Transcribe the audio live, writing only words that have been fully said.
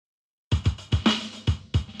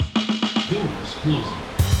Hi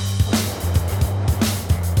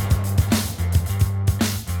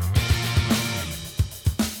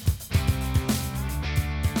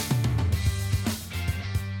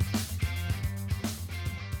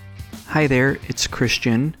there, it's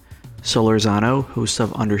Christian Solorzano, host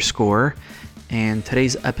of Underscore, and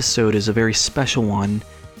today's episode is a very special one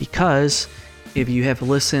because if you have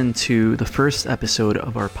listened to the first episode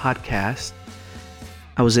of our podcast,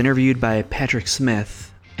 I was interviewed by Patrick Smith,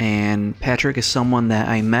 and Patrick is someone that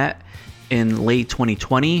I met in late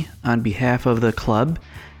 2020 on behalf of the club,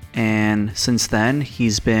 and since then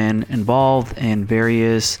he's been involved in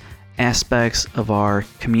various aspects of our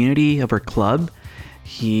community, of our club.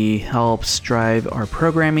 He helps drive our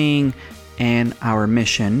programming and our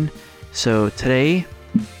mission. So today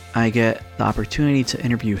I get the opportunity to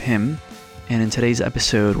interview him. And in today's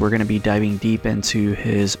episode, we're going to be diving deep into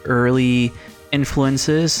his early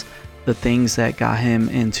influences, the things that got him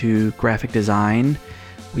into graphic design.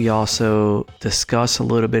 We also discuss a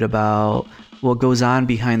little bit about what goes on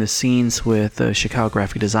behind the scenes with the Chicago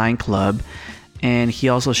Graphic Design Club. And he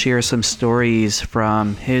also shares some stories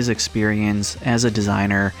from his experience as a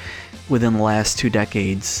designer within the last 2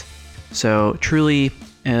 decades. So truly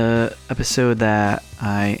an episode that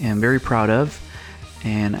I am very proud of,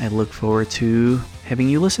 and I look forward to having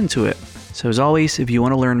you listen to it. So as always, if you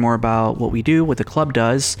want to learn more about what we do, what the club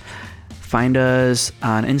does, find us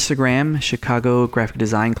on Instagram, Chicago Graphic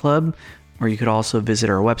Design Club, or you could also visit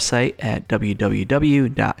our website at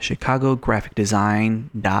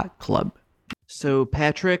www.chicagographicdesign.club. So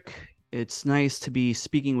Patrick, it's nice to be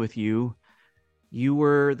speaking with you. You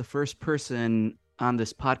were the first person on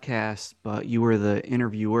this podcast, but you were the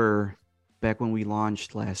interviewer back when we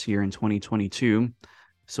launched last year in 2022.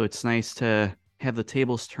 So it's nice to have the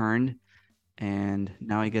tables turned, and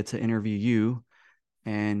now I get to interview you,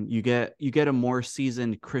 and you get a more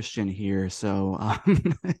seasoned Christian here. So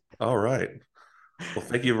All right. Well,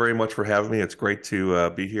 thank you very much for having me. It's great to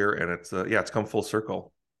be here, and it's come full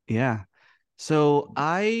circle. Yeah. So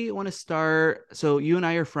I want to start. So you and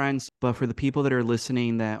I are friends, but for the people that are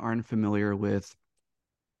listening that aren't familiar with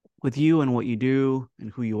you and what you do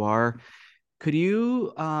and who you are, could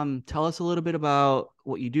you tell us a little bit about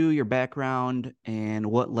what you do, your background, and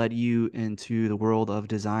what led you into the world of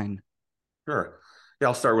design? Sure. Yeah,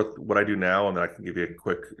 I'll start with what I do now, and then I can give you a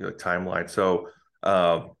quick timeline. So,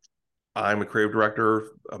 uh, I'm a creative director.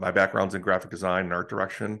 My background's in graphic design and art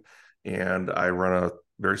direction, and I run a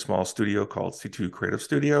very small studio called C2 Creative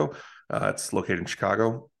Studio. It's located in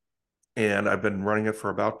Chicago, and I've been running it for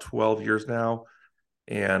about 12 years now.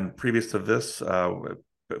 And previous to this, how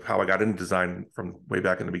I got into design from way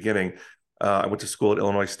back in the beginning, I went to school at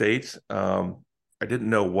Illinois State. I didn't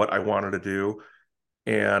know what I wanted to do,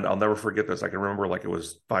 and I'll never forget this. I can remember like it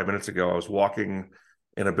was 5 minutes ago. I was walking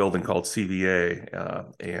in a building called CVA,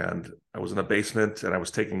 and I was in the basement, and I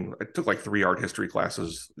took like 3 art history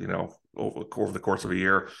classes, over the course of a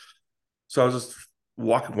year. So I was just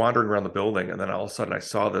wandering around the building, and then all of a sudden I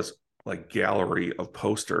saw this like gallery of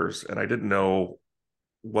posters, and I didn't know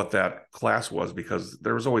what that class was because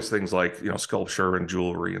there was always things like, sculpture and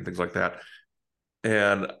jewelry and things like that.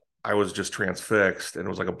 And I was just transfixed, and it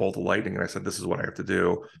was like a bolt of lightning. And I said, this is what I have to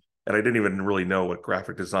do. And I didn't even really know what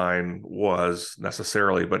graphic design was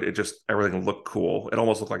necessarily, but everything looked cool. It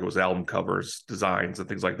almost looked like it was album covers, designs, and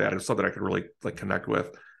things like that. It was something I could really like connect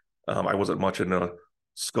with. I wasn't much into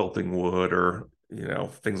sculpting wood or,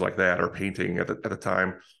 things like that, or painting at the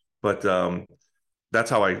time. But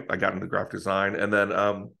that's how I got into graphic design. And then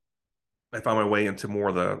I found my way into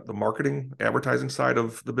more the marketing, advertising side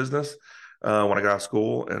of the business when I got out of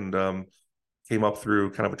school, and came up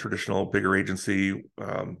through kind of a traditional bigger agency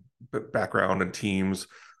background and teams.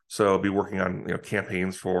 So I'll be working on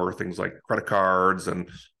campaigns for things like credit cards and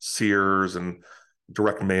Sears and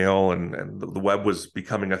direct mail, and the web was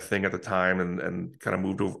becoming a thing at the time, and kind of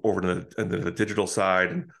moved over to the digital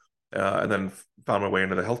side, and then found my way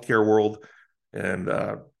into the healthcare world, and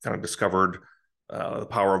kind of discovered the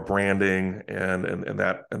power of branding and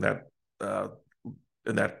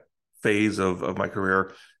that phase of my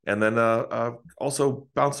career. And then also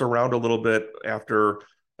bounced around a little bit after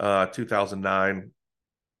 2009,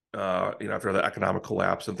 after the economic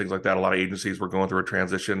collapse and things like that. A lot of agencies were going through a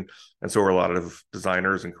transition, and so were a lot of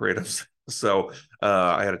designers and creatives. So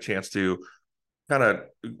I had a chance to kind of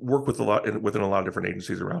work within a lot of different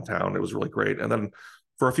agencies around town. It was really great. And then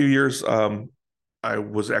for a few years, I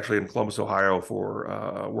was actually in Columbus, Ohio,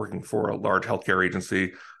 for working for a large healthcare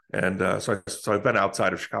agency, and so I've been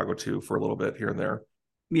outside of Chicago too for a little bit here and there.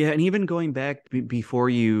 Yeah, and even going back before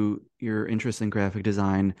your interest in graphic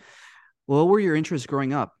design, what were your interests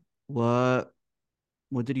growing up? What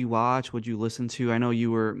what did you watch? What did you listen to? I know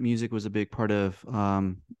music was a big part of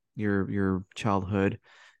your childhood.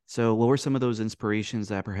 So what were some of those inspirations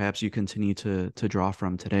that perhaps you continue to draw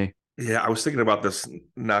from today? Yeah, I was thinking about this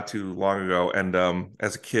not too long ago, and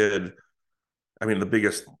as a kid, I mean, the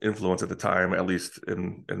biggest influence at the time, at least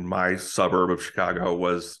in my suburb of Chicago,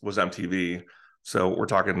 was MTV. So we're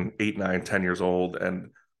talking 8, 9, 10 years old, and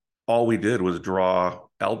all we did was draw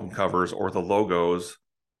album covers or the logos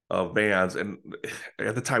of bands. And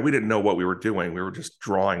at the time, we didn't know what we were doing. We were just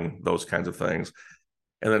drawing those kinds of things.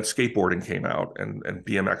 And then skateboarding came out, and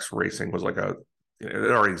BMX racing was like it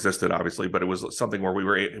already existed, obviously, but it was something where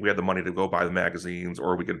we had the money to go buy the magazines,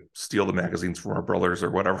 or we could steal the magazines from our brothers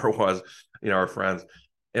or whatever it was, our friends.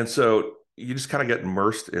 And so you just kind of get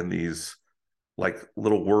immersed in these like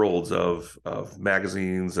little worlds of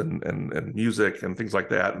magazines and music and things like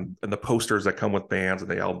that, and the posters that come with bands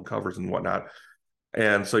and the album covers and whatnot.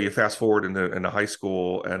 And so you fast forward into high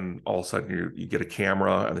school, and all of a sudden you get a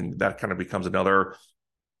camera, and then that kind of becomes another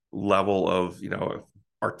level of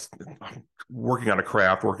art, working on a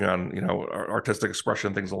craft, working on artistic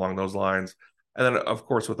expression, things along those lines. And then of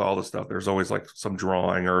course with all this stuff, there's always like some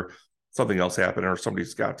drawing or something else happening, or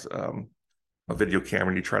somebody's got a video camera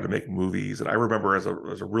and you try to make movies. And I remember as a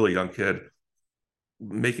really young kid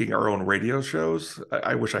making our own radio shows.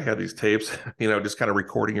 I wish I had these tapes, just kind of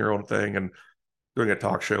recording your own thing and doing a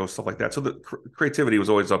talk show, stuff like that. So the creativity was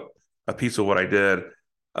always a piece of what I did.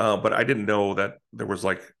 But I didn't know that there was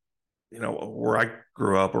like, where I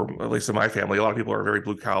grew up, or at least in my family, a lot of people are very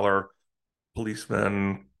blue collar,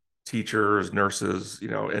 policemen, teachers, nurses,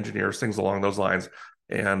 engineers, things along those lines.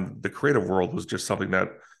 And the creative world was just something that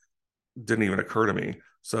didn't even occur to me.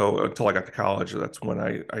 So until I got to college, that's when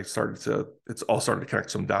I it's all started to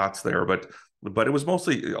connect some dots there. But it was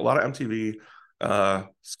mostly a lot of MTV,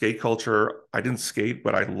 skate culture. I didn't skate,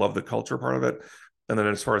 but I love the culture part of it. And then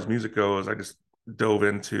as far as music goes, I just dove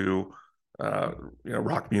into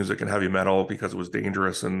rock music and heavy metal because it was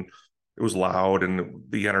dangerous and it was loud, and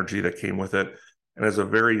the energy that came with it. And as a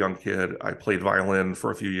very young kid, I played violin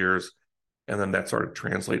for a few years, and then that started to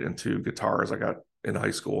translate into guitar as I got in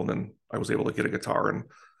high school, and then I was able to get a guitar, and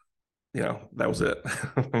that was it.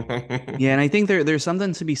 Yeah, and I think there's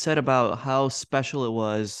something to be said about how special it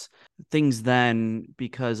was things then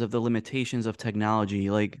because of the limitations of technology.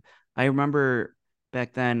 Like I remember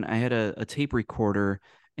back then I had a tape recorder,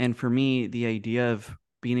 and for me the idea of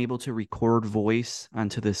being able to record voice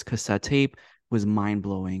onto this cassette tape was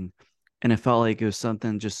mind-blowing. And it felt like it was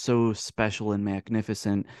something just so special and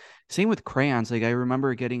magnificent. Same with crayons. Like I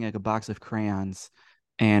remember getting like a box of crayons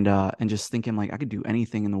and just thinking like I could do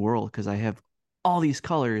anything in the world because I have all these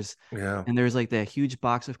colors. Yeah, And there's like that huge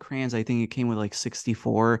box of crayons. I think it came with like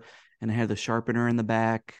 64 and it had the sharpener in the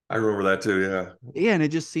back. I remember that too. Yeah. Yeah, and it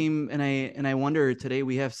just seemed and I wonder today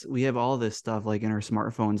we have all this stuff like in our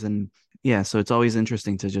smartphones, and yeah, so it's always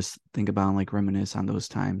interesting to just think about and like reminisce on those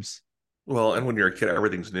times. Well, and when you're a kid,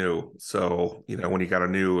 everything's new. So, when you got a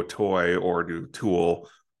new toy or a new tool,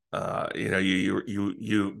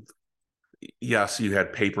 yes, you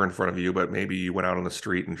had paper in front of you, but maybe you went out on the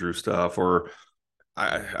street and drew stuff. Or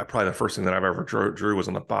I probably the first thing that I've ever drew was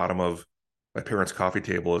on the bottom of my parents' coffee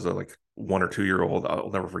table as a like 1 or 2 year old.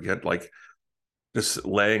 I'll never forget, like just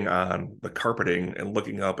laying on the carpeting and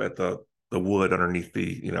looking up at the wood underneath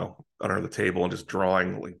under the table and just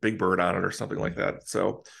drawing like Big Bird on it or something like that.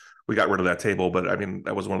 So we got rid of that table, but I mean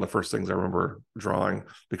that was one of the first things I remember drawing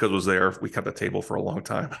because it was there. We kept the table for a long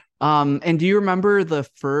time. And do you remember the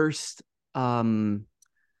first um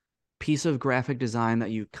piece of graphic design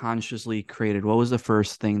that you consciously created? What was the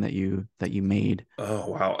first thing that you made? Oh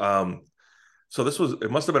wow. So it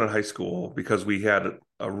must have been in high school because we had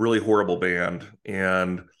a really horrible band,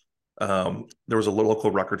 and there was a local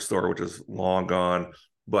record store which is long gone.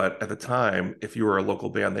 But at the time, if you were a local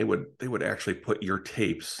band, they would actually put your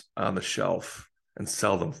tapes on the shelf and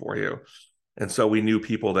sell them for you. And so we knew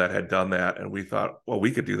people that had done that, and we thought, well,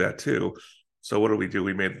 we could do that too. So what did we do?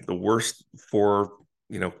 We made the worst four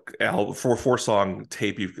song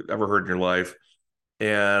tape you've ever heard in your life,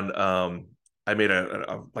 and I made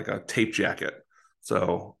like a tape jacket.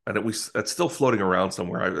 So, and it's still floating around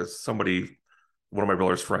somewhere. One of my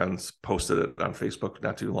brother's friends posted it on Facebook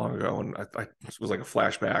not too long ago, and it was like a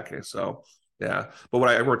flashback. And so, yeah. But what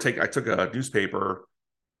I took a newspaper,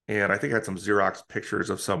 and I think I had some Xerox pictures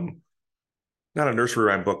of not a nursery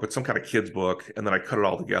rhyme book, but some kind of kid's book, and then I cut it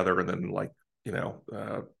all together, and then like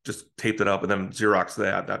just taped it up, and then Xerox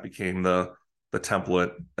that became the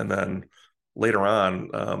template, and then later on,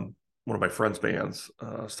 one of my friends' bands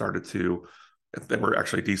started to, they were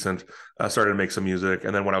actually decent, started to make some music.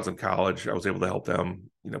 And then when I was in college, I was able to help them,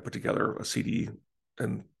 put together a CD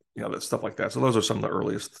and that stuff like that. So those are some of the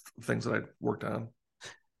earliest things that I worked on.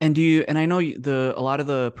 And I know a lot of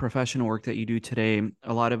the professional work that you do today,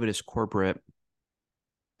 a lot of it is corporate.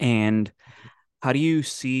 And how do you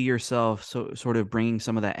see yourself sort of bringing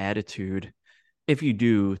some of that attitude, if you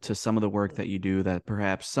do, to some of the work that you do, that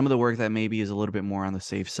perhaps some of the work that maybe is a little bit more on the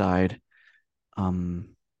safe side? Um,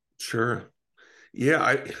 Sure.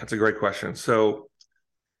 Yeah, that's a great question. So,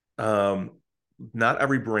 um, not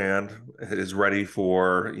every brand is ready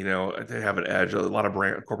for, they have an edge. A lot of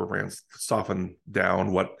corporate brands soften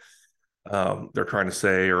down what they're trying to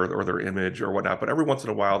say or their image or whatnot. But every once in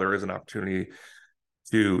a while, there is an opportunity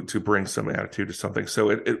to bring some attitude to something. So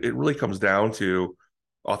it really comes down to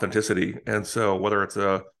authenticity. And so whether it's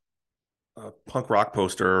a punk rock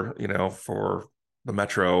poster, for the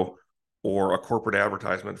Metro or a corporate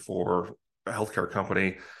advertisement for a healthcare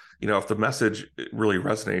company, if the message really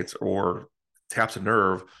resonates or taps a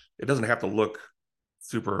nerve, it doesn't have to look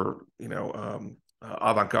super,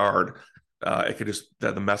 avant-garde. It could just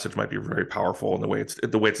that the message might be very powerful, and the way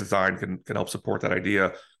it's designed can help support that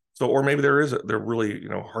idea. So, or maybe they're really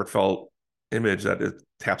heartfelt image that it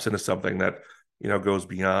taps into something that goes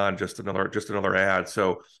beyond just another ad.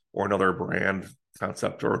 So, or another brand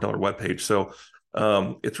concept or another web page. So,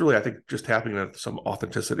 it's really, I think, just tapping into some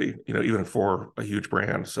authenticity, even for a huge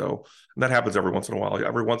brand. So that happens every once in a while.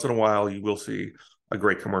 Every once in a while, you will see a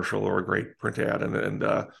great commercial or a great print ad, and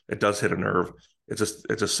it does hit a nerve. It's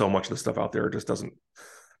just so much of the stuff out there just doesn't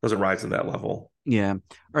rise to that level. yeah.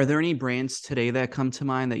 Are there any brands today that come to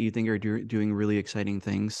mind that you think are doing really exciting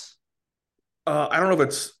things? I don't know if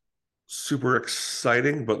it's super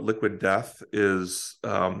exciting, but Liquid Death is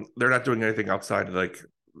they're not doing anything outside of like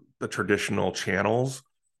the traditional channels,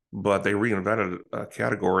 but they reinvented a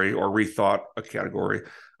category or rethought a category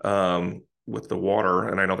with the water.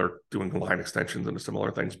 And I know they're doing line extensions into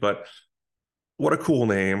similar things, but what a cool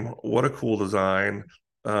name, what a cool design.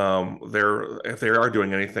 If they are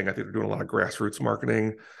doing anything, I think they're doing a lot of grassroots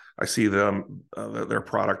marketing. I see them their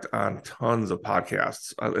product on tons of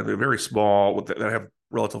podcasts. They're very small that have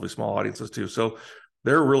relatively small audiences too. So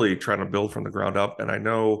they're really trying to build from the ground up. And I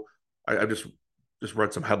know I just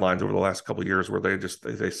read some headlines over the last couple of years where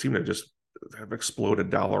they seem to just have exploded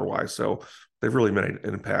dollar wise. So they've really made an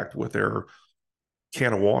impact with their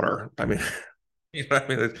can of water. I mean, you know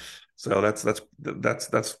what I mean? So that's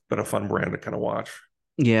been a fun brand to kind of watch.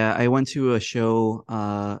 Yeah, I went to a show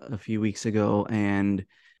a few weeks ago, and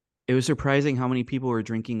it was surprising how many people were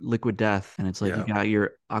drinking Liquid Death. And it's like, you Yeah, got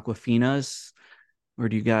your Aquafinas, or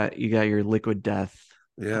do you got your Liquid Death?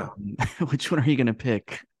 yeah, Which one are you gonna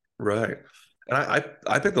pick? right. And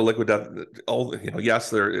I think the liquid death. All yes,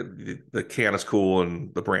 the can is cool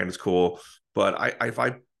and the brand is cool, but if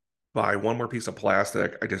I buy one more piece of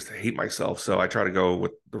plastic, I just hate myself. So I try to go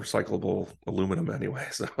with the recyclable aluminum anyway.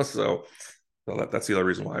 So that's the other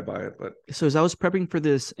reason why I buy it. But So as I was prepping for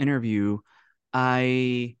this interview,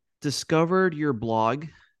 I discovered your blog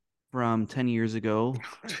from 10 years ago,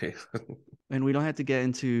 geez. and we don't have to get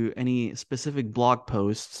into any specific blog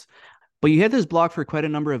posts, but you had this blog for quite a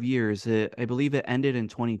number of years. I believe it ended in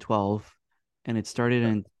 2012 and it started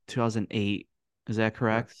in 2008. Is that Yeah.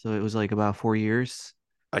 correct? So it was like about 4 years.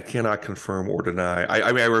 I cannot confirm or deny.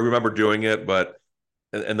 I mean, I remember doing it, but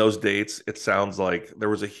and those dates, it sounds like there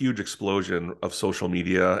was a huge explosion of social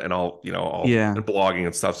media and all Yeah. and blogging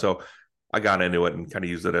and stuff. So I got into it and kind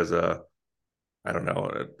of used it as I don't know,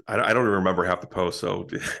 I don't even remember half the post. So,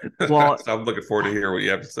 so Well, I'm looking forward to hear what you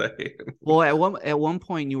have to say. at one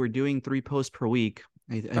point you were doing 3 posts per week.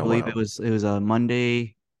 I Oh believe it wow, was it was a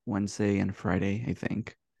Monday, Wednesday, and Friday, I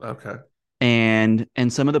think. okay, And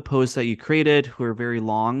some of the posts that you created were very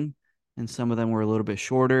long, and some of them were a little bit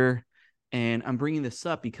shorter. And I'm bringing this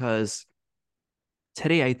up because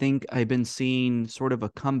today I think I've been seeing sort of a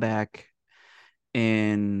comeback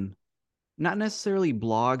in not necessarily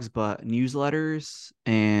blogs, but newsletters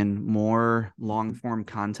and more long form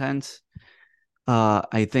content.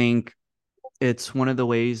 I think it's one of the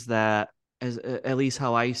ways that, as at least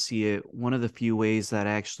how I see it, one of the few ways that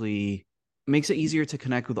actually makes it easier to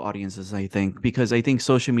connect with audiences, I think, because I think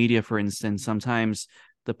social media, for instance, sometimes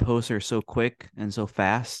the posts are so quick and so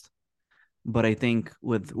fast. But I think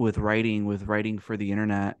with writing for the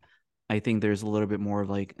internet, I think there's a little bit more of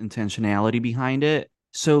like intentionality behind it.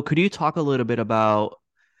 So could you talk a little bit about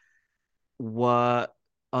what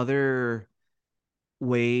other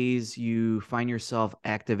ways you find yourself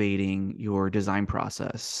activating your design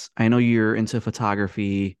process? I know you're into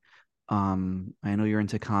photography. I know you're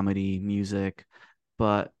into comedy, music,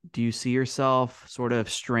 but do you see yourself sort of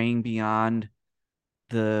straying beyond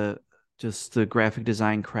the just the graphic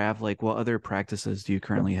design craft? Like, what other practices do you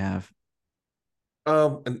currently have?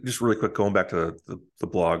 And just really quick, going back to the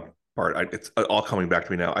blog part, it's all coming back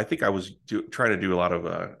to me now. I think I was trying to do a lot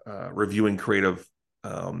of reviewing creative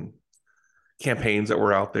um, campaigns that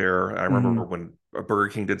were out there. I remember Mm, when Burger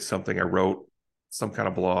King did something, I wrote some kind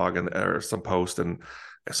of blog and or some post, and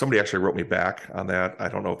somebody actually wrote me back on that. I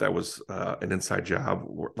don't know if that was an inside job,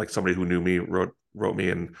 or like somebody who knew me wrote me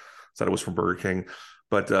and said it was from Burger King,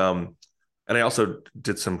 but and I also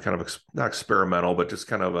did some kind of not experimental, but just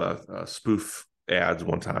kind of a spoof ads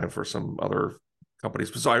one time for some other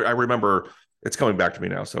companies. So I remember it's coming back to me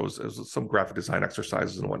now. So it was some graphic design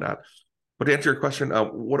exercises and whatnot. But to answer your question,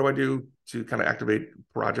 what do I do to kind of activate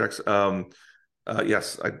projects?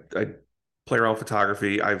 Yes, I play around with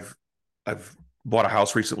photography. I've bought a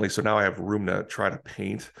house recently, so now I have room to try to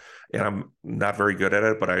paint, and I'm not very good at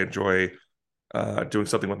it, but I enjoy doing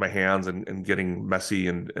something with my hands and getting messy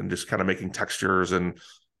and just kind of making textures and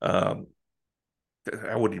um,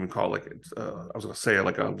 I wouldn't even call it like I was going to say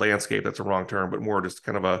like a landscape. That's a wrong term, but more just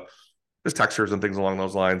kind of a just textures and things along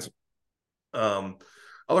those lines. Um,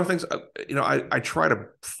 Other things, I try to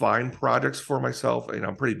find projects for myself.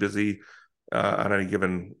 I'm pretty busy on any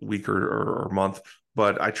given week or month,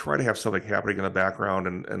 but I try to have something happening in the background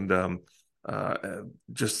and uh,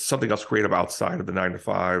 just something else creative outside of the 9 to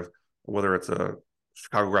 5, whether it's a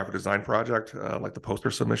Chicago graphic design project like the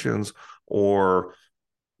poster submissions or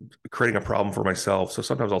creating a problem for myself. So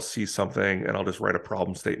sometimes I'll see something and I'll just write a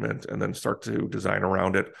problem statement and then start to design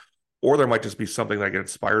around it. Or there might just be something that I get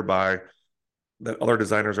inspired by that other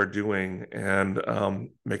designers are doing and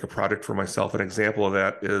make a project for myself. An example of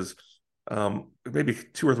that is maybe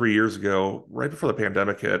 2 or 3 years ago, right before the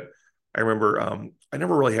pandemic hit. I remember I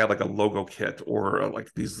never really had like a logo kit or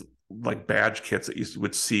like these like badge kits that you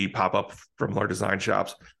would see pop up from our design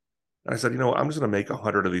shops. And I said, I'm just going to make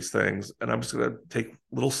 100 of these things, and I'm just going to take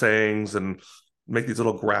little sayings and make these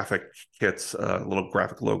little graphic kits, little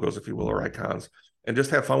graphic logos, if you will, or icons, and just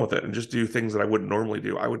have fun with it and just do things that I wouldn't normally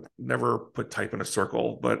do. I would never put type in a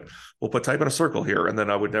circle, but we'll put type in a circle here. And then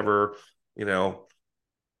I would never, you know,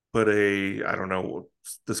 put I don't know,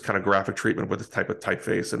 this kind of graphic treatment with this type of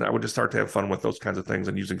typeface. And I would just start to have fun with those kinds of things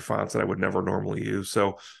and using fonts that I would never normally use.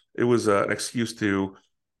 So it was an excuse to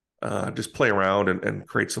just play around and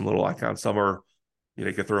create some little icons. Some are,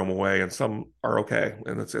 you can throw them away, and some are okay.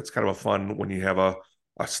 And it's kind of a fun when you have a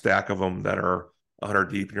stack of them that are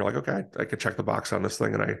 100 deep, and you're like, okay, I could check the box on this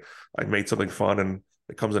thing, and I made something fun, and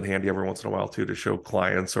it comes in handy every once in a while too to show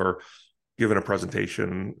clients or given a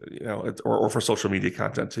presentation, or for social media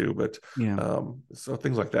content too. But yeah. so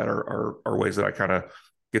things like that are ways that I kind of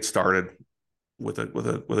get started with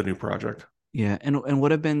a new project. Yeah. And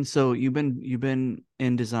what have been so you've been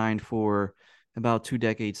in design for about 2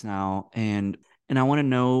 decades now, and I want to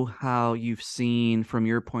know how you've seen from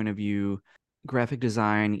your point of view graphic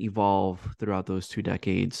design evolve throughout those 2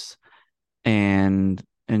 decades, and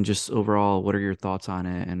just overall what are your thoughts on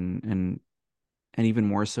it, and even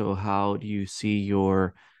more so, how do you see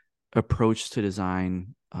your approach to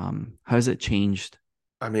design? How has it changed?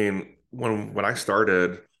 I mean, when I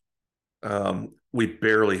started, we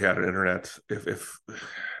barely had an internet. If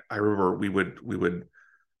I remember, we would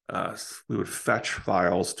fetch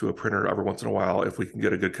files to a printer every once in a while if we can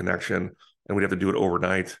get a good connection, and we'd have to do it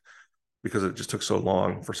overnight because it just took so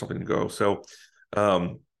long for something to go. So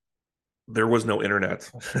um, there was no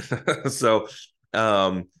internet. So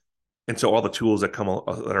um, and so all the tools that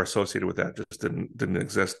are associated with that just didn't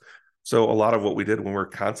exist. So a lot of what we did when we were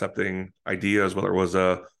concepting ideas, whether it was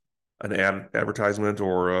an advertisement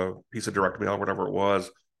or a piece of direct mail, whatever it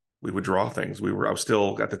was, we would draw things. I was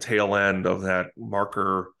still at the tail end of that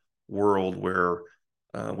marker world where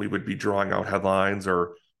we would be drawing out headlines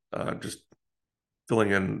or just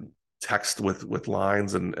filling in text with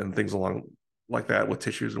lines and things along like that with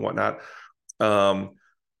tissues and whatnot. Um,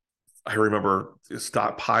 I remember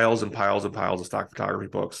stock piles and piles and piles of stock photography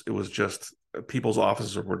books. It was just people's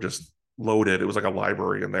offices were just loaded. It was like a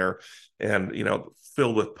library in there, and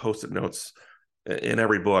filled with post-it notes in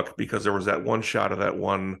every book because there was that one shot of that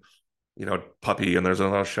one puppy, and there's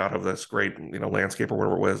another shot of this great landscape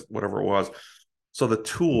or whatever it was. So the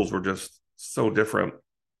tools were just so different.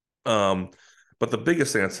 But the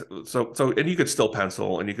biggest thing and you could still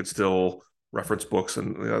pencil and you could still reference books,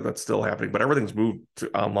 and that's still happening, but everything's moved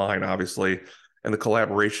to online, obviously, and the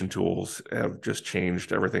collaboration tools have just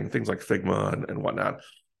changed everything, things like Figma and whatnot.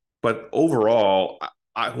 But overall,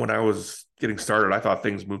 when I was getting started, I thought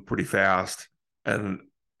things moved pretty fast, and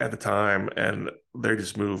at the time, and they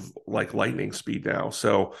just move like lightning speed now.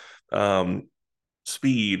 So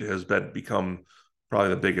speed has become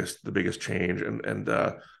probably the biggest change, and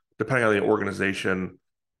depending on the organization,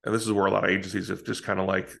 and this is where a lot of agencies have just kind of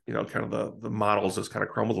like, kind of the models just kind of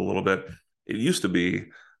crumbled a little bit. It used to be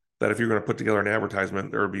that if you're going to put together an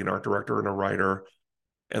advertisement, there would be an art director and a writer,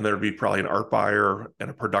 and there'd be probably an art buyer and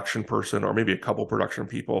a production person, or maybe a couple production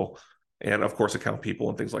people, and of course account people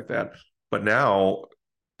and things like that. But now,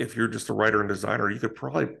 if you're just a writer and designer, you could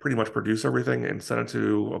probably pretty much produce everything and send it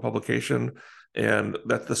to a publication, and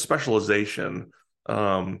that the specialization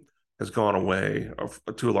has gone away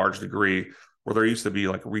to a large degree. Where there used to be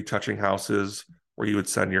like retouching houses where you would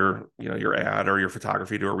send your ad or your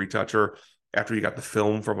photography to a retoucher after you got the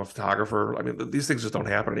film from a photographer. I mean, these things just don't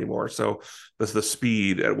happen anymore. So the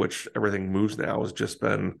speed at which everything moves now has just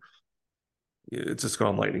been, it's just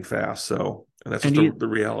gone lightning fast. So, and that's And just do you the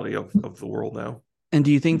reality of the world now. and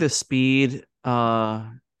do you think the speed has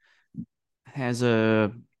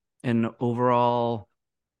an overall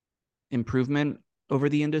improvement over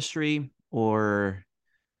the industry, or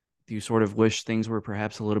do you sort of wish things were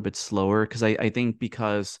perhaps a little bit slower? Because I think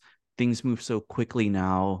because things move so quickly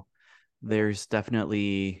now, there's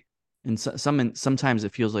definitely, and sometimes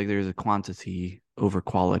it feels like there's a quantity over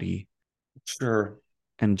quality, Sure.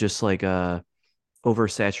 and just like a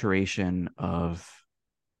oversaturation of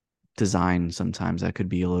design. Sometimes that could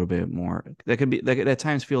be a little bit more, that could at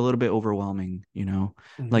times feel a little bit overwhelming, you know?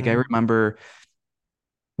 Like I Mm-hmm. remember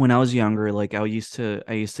when I was younger, like I used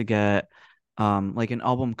to get like an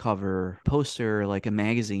album cover poster, like a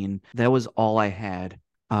magazine. That was all I had.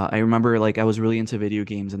 I remember like I was really into video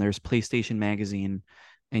games, and there's PlayStation magazine,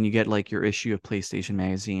 and you get like your issue of PlayStation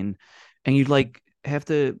magazine, and you'd like have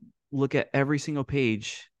to look at every single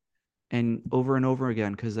page and over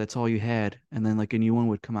again because that's all you had. And then like a new one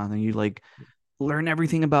would come out, and you like learn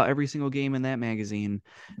everything about every single game in that magazine.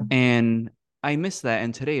 And I miss that.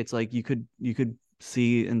 And today it's like you could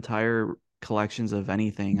see entire collections of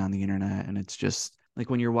anything on the internet, and it's just like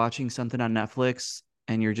when you're watching something on Netflix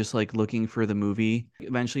and you're just like looking for the movie,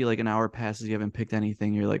 eventually like an hour passes, you haven't picked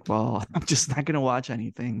anything, you're like, well, I'm just not going to watch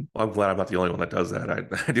anything. Well, I'm glad I'm not the only one that does that.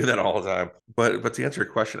 I do that all the time. But to answer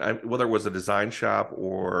your question, whether it was a design shop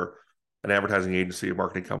or an advertising agency, a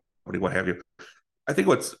marketing company, what have you, I think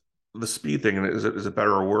what's the speed thing, and is it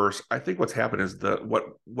better or worse? I think what's happened is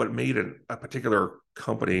what made a particular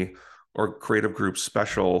company or creative group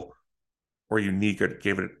special or unique, or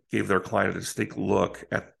gave their client a distinct look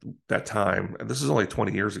at that time. And this is only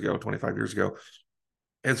 20 years ago, 25 years ago.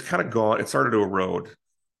 It's kind of gone. It started to erode.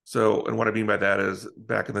 So, and what I mean by that is,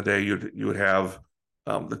 back in the day, you would have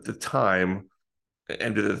the time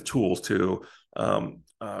and the tools too.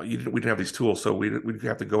 We didn't have these tools, so we'd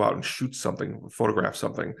have to go out and shoot something, photograph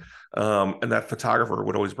something, and that photographer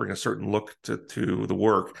would always bring a certain look to the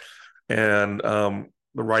work, and the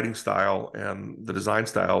writing style and the design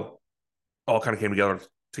style all kind of came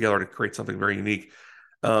together to create something very unique.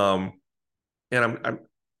 Um, and I'm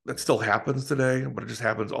that still happens today, but it just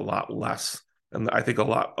happens a lot less. And I think a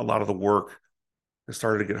lot of the work has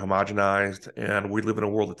started to get homogenized, and we live in a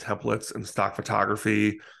world of templates and stock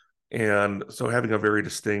photography. And so having a very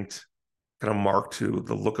distinct kind of mark to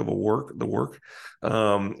the look of the work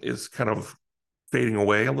is kind of fading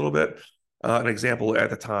away a little bit. An example at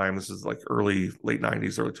the time, this is like late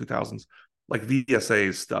 90s, early 2000s, like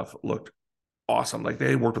VSA stuff looked awesome. Like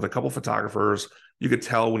they worked with a couple photographers. You could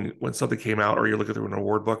tell when something came out, or you're looking through an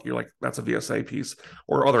award book, you're like, that's a VSA piece.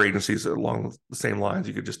 Or other agencies along the same lines,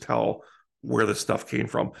 you could just tell where this stuff came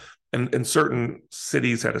from. And certain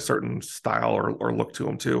cities had a certain style or look to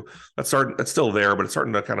them too. That's still there, but it's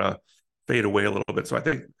starting to kind of fade away a little bit. So I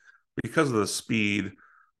think because of the speed,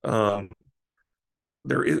 um,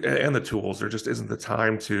 there is, and the tools, there just isn't the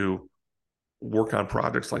time to work on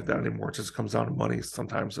projects like that anymore. It just comes down to money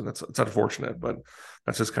sometimes, and it's unfortunate, but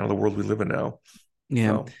that's just kind of the world we live in now.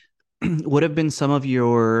 Yeah. So What have been some of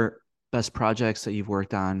your best projects that you've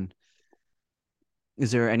worked on?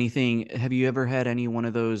 Is there anything, have you ever had any one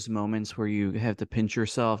of those moments where you have to pinch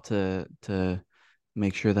yourself to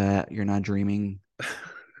make sure that you're not dreaming?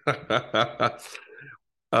 I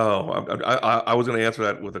was going to answer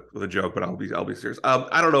that with a joke, but I'll be serious.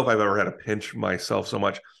 I don't know if I've ever had to pinch myself so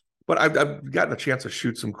much, but I've gotten a chance to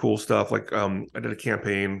shoot some cool stuff. Like I did a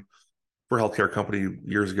campaign for a healthcare company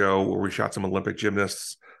years ago where we shot some Olympic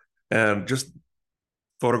gymnasts, and just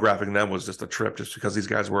photographing them was just a trip, just because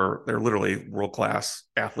they're literally world class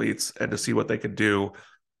athletes, and to see what they could do,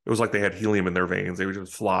 it was like they had helium in their veins. They would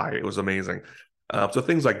just fly. It was amazing. So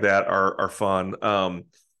things like that are fun. Um,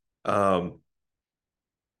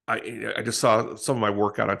 I just saw some of my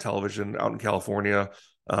work out on television out in California.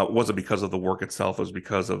 It wasn't because of the work itself; it was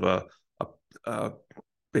because of a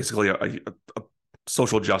basically a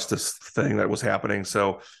social justice thing that was happening.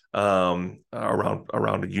 So around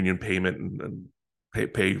a union payment and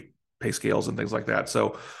pay scales and things like that.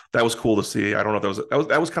 So that was cool to see. I don't know if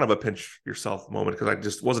that was kind of a pinch yourself moment because I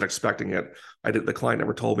just wasn't expecting it. The client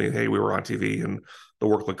never told me, hey, we were on TV and the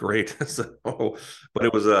work looked great. So, but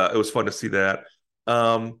it was fun to see that.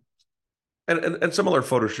 Um, and similar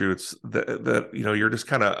photo shoots that you're just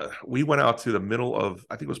kind of, we went out to the middle of,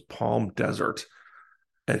 I think it was Palm Desert,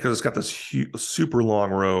 and because it's got this super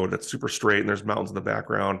long road that's super straight and there's mountains in the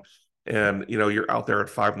background, and you're out there at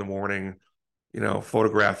 5 in the morning,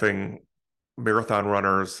 photographing marathon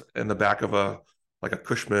runners in the back of a like a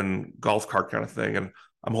Cushman golf cart kind of thing, and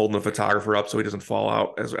I'm holding the photographer up so he doesn't fall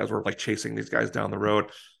out as we're like chasing these guys down the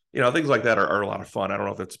road. Things like that are a lot of fun. I don't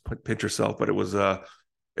know if it's pinch yourself, but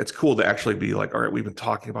it's cool to actually be like, all right, we've been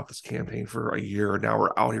talking about this campaign for a year. Now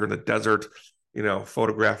we're out here in the desert,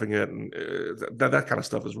 photographing it, and that kind of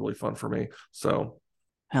stuff is really fun for me. So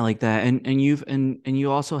I like that. And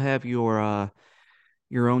you also have your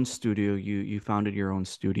own studio. You founded your own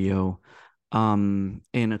studio. And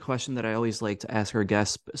a question that I always like to ask our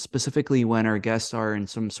guests, specifically when our guests are in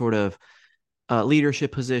some sort of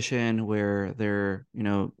leadership position where they're,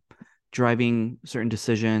 driving certain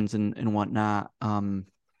decisions and whatnot.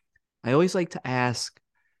 I always like to ask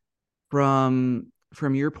from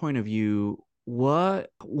your point of view, what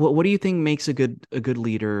do you think makes a good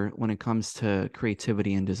leader when it comes to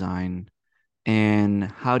creativity and design? And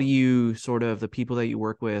how do you sort of the people that you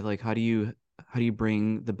work with, like how do you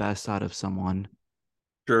bring the best out of someone?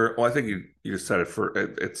 sure. Well, I think you just said it.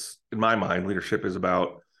 It's in my mind, leadership is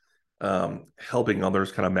about helping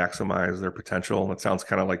others kind of maximize their potential. And it sounds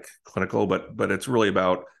kind of like clinical, but it's really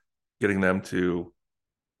about getting them to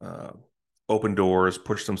uh, open doors,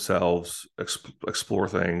 push themselves, explore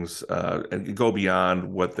things, and go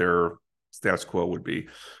beyond what their status quo would be.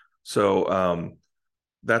 So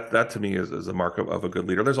that to me is a mark of a good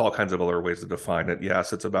leader. There's all kinds of other ways to define it.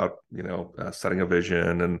 Yes, it's about setting a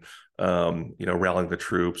vision and rallying the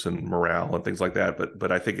troops and morale and things like that.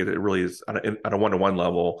 But I think it really is on a one-to-one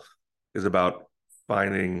level is about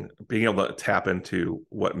being able to tap into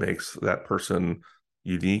what makes that person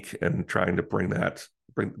unique and trying to bring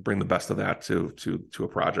the best of that to a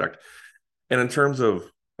project. And in terms of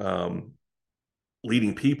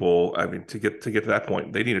leading people, I mean, to get to that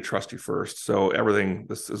point, they need to trust you first. So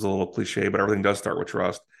this is a little cliche, but everything does start with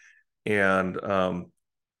trust. And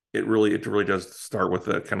it really does start with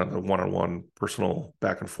the kind of the one-on-one personal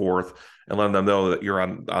back and forth and letting them know that you're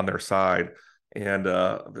on their side. And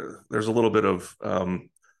there's a little bit of kind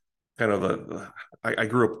of I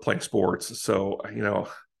grew up playing sports. So,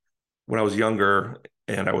 when I was younger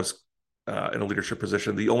and I was in a leadership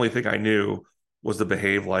position, the only thing I knew was to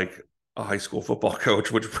behave like a high school football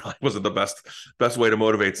coach, which probably wasn't the best way to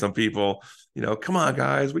motivate some people. Come on,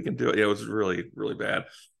 guys, we can do it. It was really, really bad.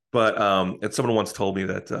 But and someone once told me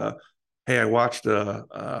that, hey, I watched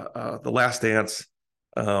The Last Dance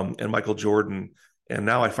and Michael Jordan, and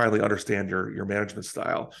now I finally understand your management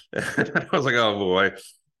style. And I was like, oh boy.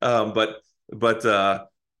 But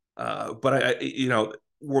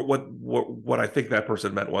what I think that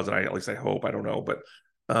person meant was, and at least I hope, I don't know, but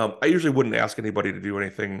I usually wouldn't ask anybody to do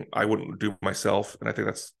anything I wouldn't do myself, and I think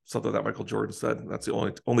that's something that Michael Jordan said. That's the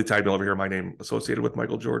only time you'll ever hear my name associated with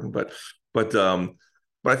Michael Jordan. But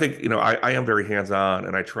I think I am very hands on,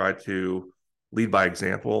 and I try to lead by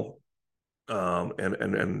example, and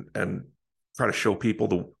try to show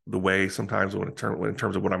people the way sometimes when in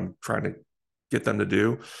terms of what I'm trying to get them to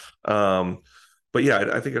do. But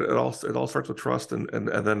yeah, I think it all starts with trust and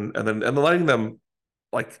then letting them,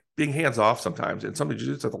 like, being hands off sometimes, and sometimes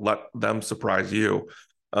you just have to let them surprise you.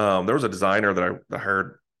 There was a designer that I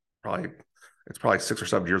hired it's probably 6 or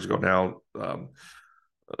 7 years ago now.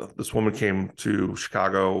 This woman came to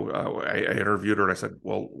Chicago. I interviewed her and I said,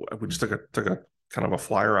 well, we just took a kind of a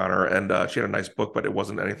flyer on her, and she had a nice book, but it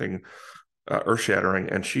wasn't anything earth shattering.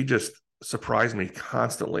 And she just surprised me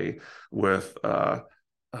constantly with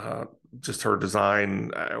just her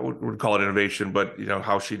design. I would call it innovation, but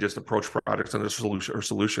how she just approached projects and her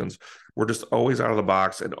solutions were just always out of the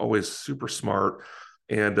box and always super smart.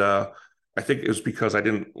 And I think it was because I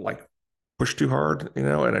didn't like push too hard, and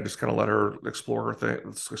I just kind of let her explore her thing,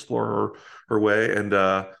 explore her way. And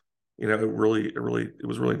it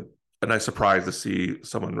was really a nice surprise to see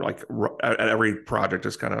someone like at every project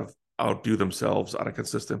just kind of outdo themselves on a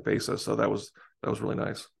consistent basis. So that was really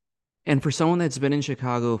nice. And for someone that's been in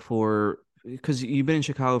Chicago because you've been in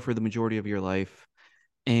Chicago for the majority of your life,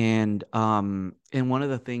 and one of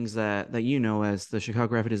the things that as the Chicago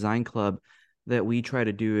Graphic Design Club that we try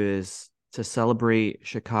to do is to celebrate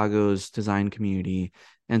Chicago's design community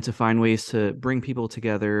and to find ways to bring people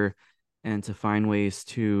together and to find ways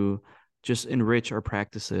to just enrich our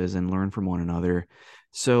practices and learn from one another.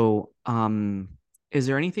 So, is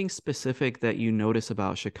there anything specific that you notice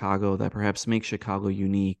about Chicago that perhaps makes Chicago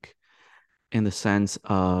unique in the sense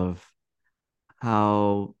of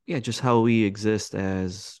how, yeah, just how we exist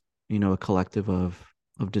as, a collective of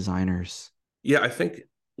designers? Yeah, I think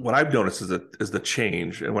what I've noticed is the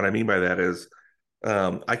change, and what I mean by that is,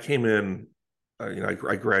 I came in,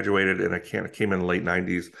 I graduated and came in the late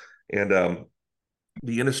 '90s, and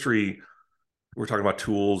the industry, we're talking about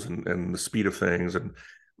tools and the speed of things, and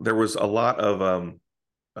there was a lot of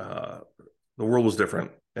uh, the world was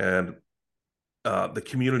different, and the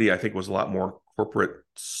community I think was a lot more corporate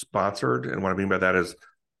sponsored, and what I mean by that is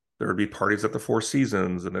there would be parties at the Four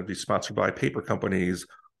Seasons, and it'd be sponsored by paper companies,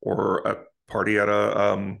 or a party at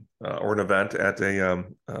or an event at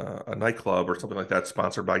a nightclub or something like that,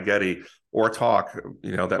 sponsored by Getty, or a talk,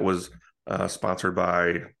 that was sponsored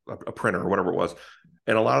by a printer or whatever it was.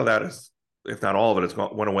 And a lot of that is, if not all of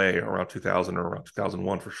it, went away around 2000 or around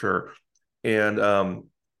 2001 for sure. And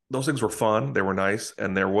those things were fun, they were nice,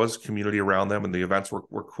 and there was community around them, and the events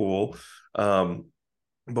were cool. Um,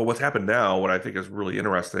 but what's happened now, what I think is really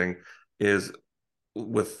interesting, is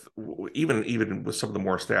with even with some of the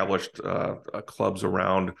more established clubs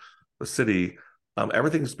around the city,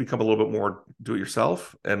 everything's become a little bit more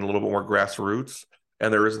do-it-yourself and a little bit more grassroots,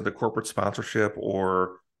 and there isn't the corporate sponsorship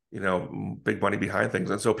or big money behind things.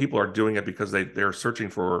 And so people are doing it because they're searching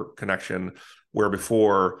for connection, where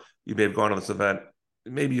before you may have gone to this event,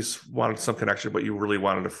 maybe you wanted some connection, but you really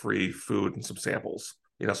wanted a free food and some samples,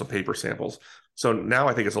 some paper samples. So now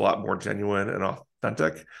I think it's a lot more genuine and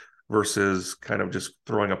authentic versus kind of just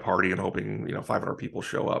throwing a party and hoping 500 people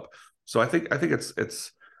show up. So I think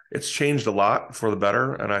it's changed a lot for the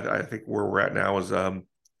better, and I think where we're at now is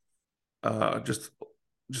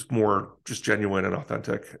just more just genuine and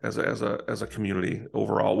authentic as a community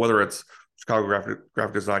overall, whether it's Chicago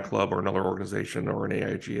Graphic Design Club or another organization or an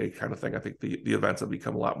AIGA kind of thing. I think the events have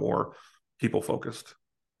become a lot more people focused.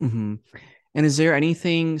 Mm-hmm. And is there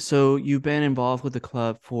anything, so you've been involved with the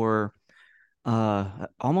club for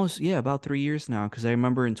almost, yeah, about 3 years now, because I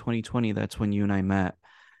remember in 2020, that's when you and I met.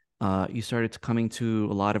 You started coming to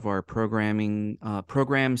a lot of our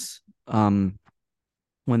programs when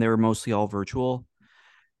they were mostly all virtual,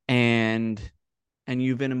 and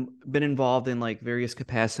you've been involved in like various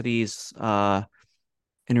capacities in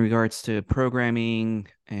regards to programming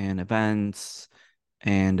and events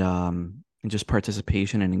and just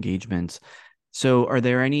participation and engagements. So are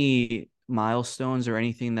there any milestones or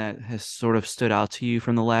anything that has sort of stood out to you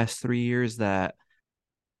from the last 3 years that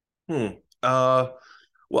Hmm. Uh,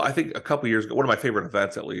 well, I think a couple years ago, one of my favorite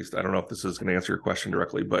events, at least, I don't know if this is going to answer your question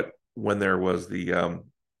directly, but when there was the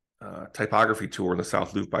typography tour in the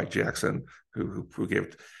South Loop by Jackson, who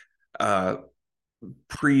gave uh,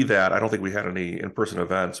 pre that, I don't think we had any in-person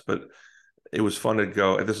events, but it was fun to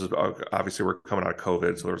go. And this is obviously we're coming out of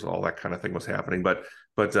COVID, so there's all that kind of thing was happening. But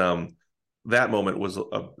that moment was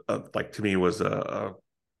like, to me, was a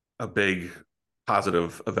big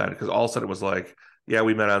positive event, because all of a sudden it was like, yeah,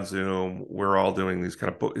 we met on Zoom. We're all doing these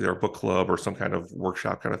kind of book club or some kind of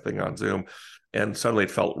workshop kind of thing on Zoom, and suddenly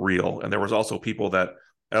it felt real. And there was also people that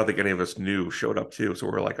I don't think any of us knew showed up too. So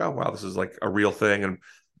we're like, oh wow, this is like a real thing, and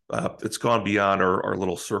it's gone beyond our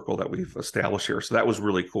little circle that we've established here. So that was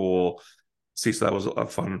really cool. See, so that was a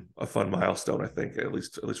fun milestone, I think, at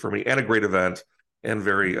least for me, and a great event, and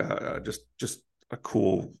very just a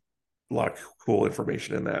cool, a lot of cool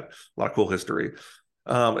information in that, a lot of cool history.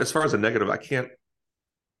 As far as a negative, I can't,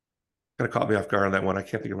 kind of caught me off guard on that one. I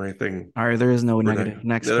can't think of anything. are there is no negative.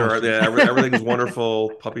 Next question. Yeah, everything's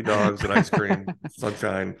wonderful, puppy dogs and ice cream,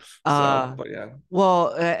 sunshine. So, but yeah.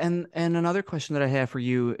 Well, and another question that I have for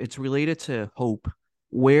you, it's related to hope.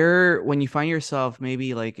 Where, when you find yourself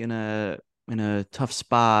maybe like in a tough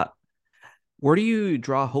spot, where do you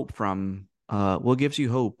draw hope from? What gives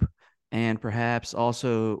you hope? And perhaps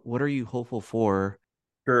also, what are you hopeful for?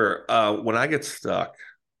 Sure. When I get stuck,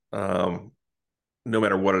 um, no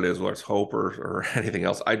matter what it is, whether it's hope or anything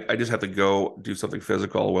else, I just have to go do something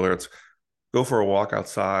physical, whether it's go for a walk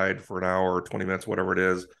outside for an hour or 20 minutes, whatever it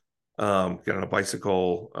is, get on a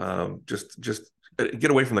bicycle, just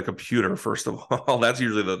get away from the computer, first of all. That's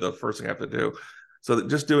usually the first thing I have to do. So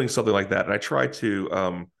just doing something like that. And I try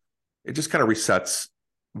to, it just kind of resets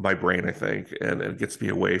my brain, I think, and it gets me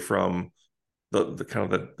away from the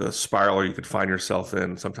kind of the spiral you could find yourself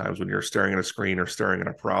in sometimes when you're staring at a screen or staring at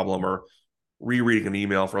a problem or rereading an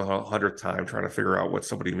email for 100th time trying to figure out what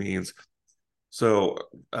somebody means. So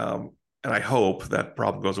and I hope that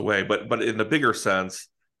problem goes away, but in the bigger sense,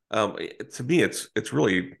 to me it's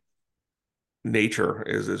really nature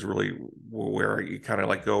is really where you kind of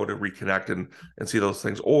like go to reconnect and see those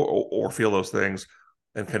things, or feel those things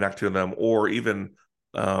and connect to them, or even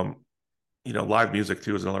um, live music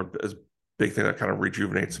too is another big thing that kind of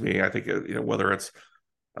rejuvenates me. I think whether it's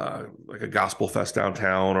like a gospel fest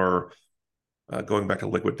downtown, or going back to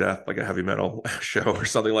Liquid Death, like a heavy metal show or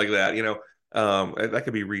something like that. That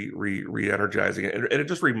could be re-energizing, and it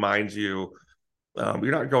just reminds you.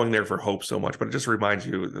 You're not going there for hope so much, but it just reminds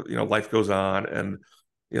you that, life goes on, and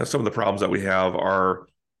some of the problems that we have are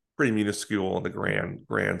pretty minuscule in the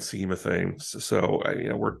grand scheme of things. So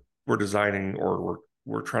we're designing, or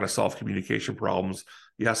we're trying to solve communication problems.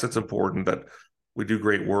 Yes, it's important that we do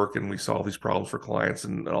great work and we solve these problems for clients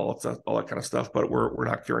and all that kind of stuff, but we're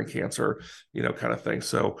not curing cancer, kind of thing.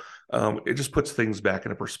 So it just puts things back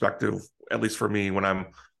into perspective, at least for me, when I'm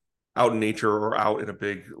out in nature or out in a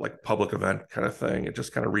big like public event kind of thing. It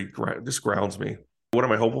just kind of just grounds me. What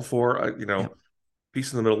am I hopeful for? Yep.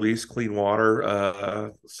 Peace in the Middle East, clean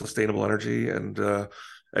water, sustainable energy, and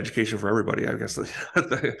education for everybody. I guess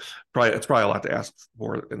it's probably a lot to ask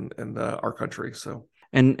for in our country. So.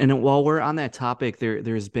 And while we're on that topic,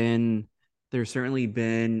 there's certainly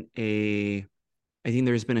been I think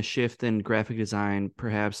there's been a shift in graphic design,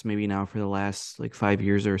 perhaps maybe now for the last like 5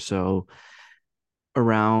 years or so,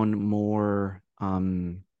 around more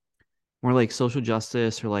like social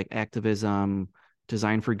justice or like activism.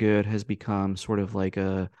 Design for good has become sort of like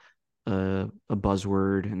a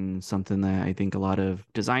buzzword, and something that I think a lot of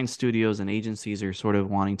design studios and agencies are sort of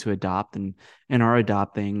wanting to adopt and are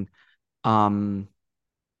adopting. Um,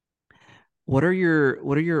 what are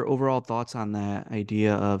your overall thoughts on that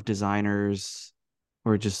idea of designers,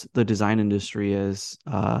 or just the design industry, as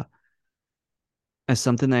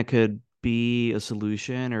something that could be a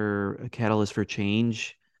solution or a catalyst for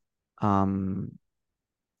change? Um,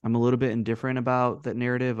 I'm a little bit indifferent about that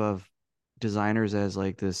narrative of designers as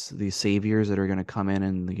like these saviors that are going to come in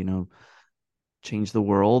and change the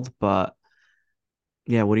world. But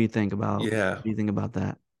yeah, Yeah. what do you think about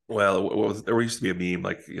that? Well, there used to be a meme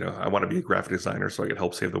like, I want to be a graphic designer so I can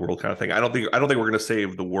help save the world kind of thing. I don't think we're going to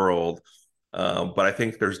save the world, but I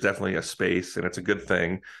think there's definitely a space, and it's a good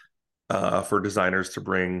thing for designers to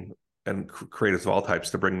bring, and creatives of all types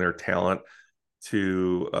to bring their talent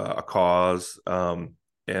to a cause,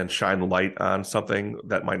 and shine the light on something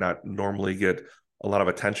that might not normally get a lot of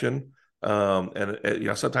attention.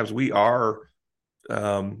 And sometimes we are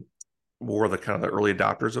um, more the kind of the early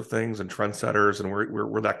adopters of things and trendsetters, and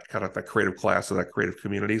we're that kind of that creative class of that creative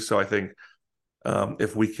community. So I think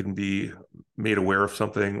if we can be made aware of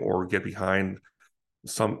something or get behind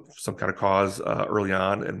some kind of cause early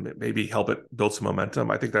on, and maybe help it build some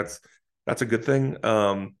momentum, I think that's a good thing.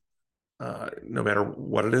 No matter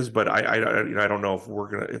what it is, but I don't know if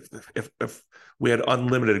we're gonna if we had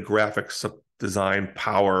unlimited graphics design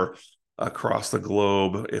power across the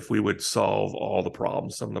globe, if we would solve all the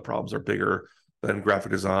problems. Some of the problems are bigger than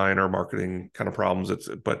graphic design or marketing kind of problems.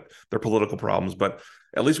 But they're political problems. But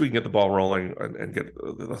at least we can get the ball rolling and get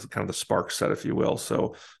kind of the spark set, if you will.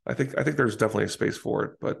 So I think there's definitely a space for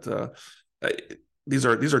it. But these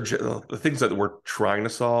are the things that we're trying to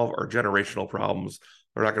solve are generational problems.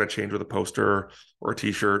 They're not going to change with a poster or a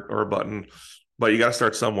T-shirt or a button, but you got to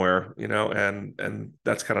start somewhere, and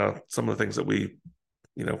that's kind of some of the things that we,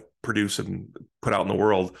 produce and put out in the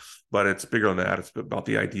world. But it's bigger than that. It's about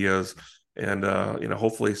the ideas, and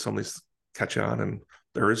hopefully some of these catch on, and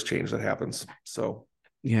there is change that happens. So.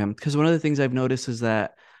 Yeah, because one of the things I've noticed is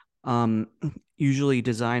that um, usually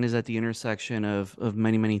design is at the intersection of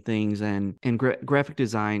many things, and graphic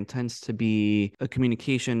design tends to be a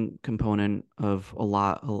communication component of a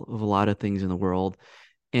lot of things in the world.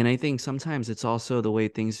 And I think sometimes it's also the way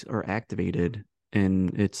things are activated,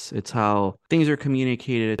 and it's how things are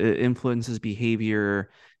communicated. It influences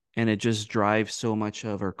behavior, and it just drives so much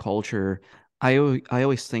of our culture. I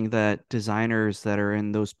always think that designers that are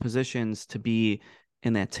in those positions to be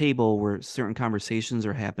in that table where certain conversations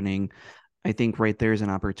are happening, I think right there's an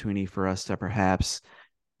opportunity for us to perhaps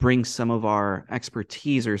bring some of our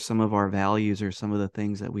expertise or some of our values or some of the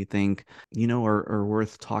things that we think are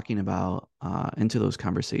worth talking about into those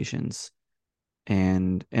conversations.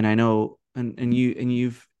 And I know, and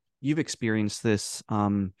you've experienced this,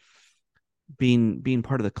 being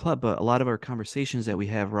part of the club, but a lot of our conversations that we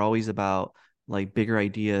have are always about like bigger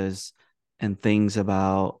ideas and things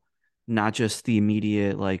about not just the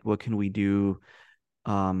immediate, like what can we do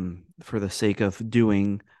for the sake of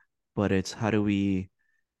doing, but it's how do we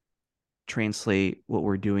translate what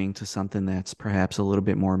we're doing to something that's perhaps a little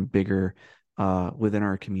bit more bigger within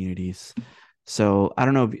our communities. So I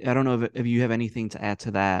don't know if you have anything to add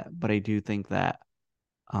to that, but I do think that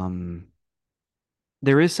um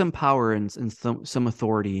there is some power and some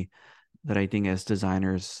authority that I think as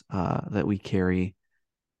designers that we carry.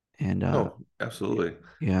 And Oh, absolutely.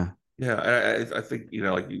 yeah. Yeah, I think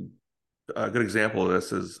like a good example of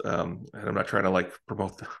this is, and I'm not trying to like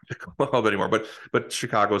promote the club anymore, but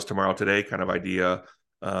Chicago's Tomorrow Today kind of idea.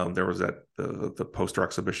 There was the poster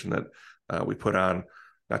exhibition that we put on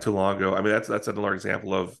not too long ago. I mean, that's another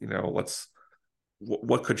example of let's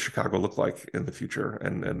what could Chicago look like in the future,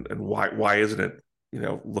 and why isn't it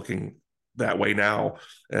looking that way now?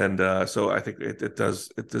 And so I think it does.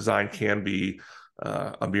 Design can be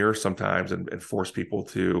a mirror sometimes, and force people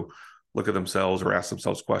to look at themselves or ask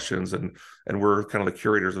themselves questions, and we're kind of the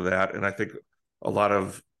curators of that. And I think a lot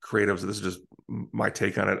of creatives, this is just my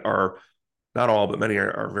take on it, are not all, but many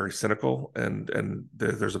are very cynical, and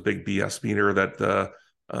there's a big BS meter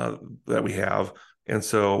that we have. And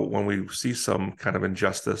so when we see some kind of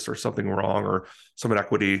injustice or something wrong or some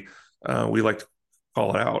inequity, we like to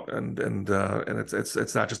call it out, and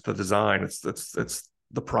it's not just the design; it's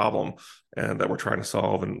the problem, and that we're trying to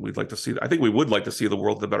solve. And we'd like to see. I think we would like to see the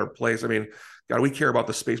world a better place. I mean, God, we care about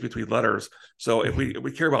the space between letters. So if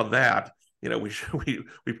we care about that, we should,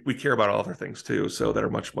 we care about other things too, so that are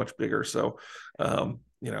much bigger. So, um,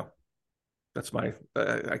 you know, that's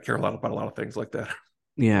I care a lot about a lot of things like that.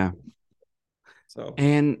 Yeah. So,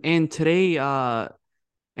 And today,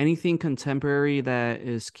 anything contemporary that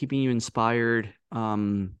is keeping you inspired,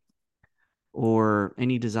 or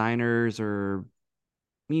any designers or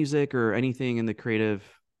music or anything in the creative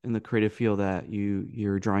field that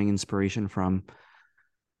you're drawing inspiration from.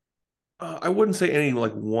 I wouldn't say any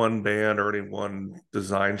like one band or any one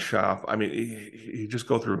design shop. I mean, you just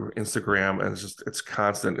go through Instagram and it's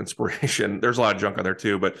constant inspiration. There's a lot of junk on there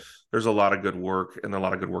too, but there's a lot of good work and a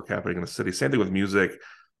lot of good work happening in the city. Same thing with music.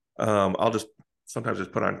 I'll just sometimes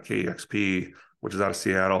just put on KEXP, which is out of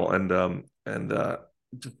Seattle, and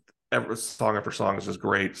just song after song is just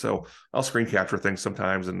great. So I'll screen capture things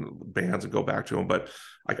sometimes and bands and go back to them, but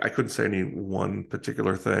I couldn't say any one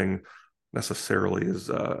particular thing necessarily is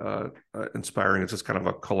inspiring. It's just kind of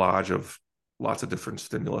a collage of lots of different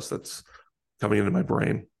stimulus that's coming into my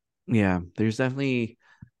brain. Yeah, there's definitely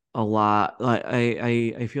a lot. Like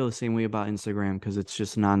I feel the same way about Instagram because it's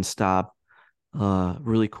just nonstop,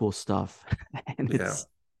 really cool stuff, and Yeah,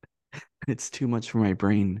 it's too much for my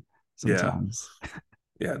brain yeah, sometimes.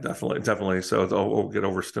 yeah, definitely. So we'll get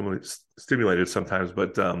overstimulated sometimes,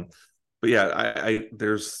 but yeah, I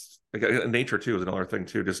there's like, nature too is another thing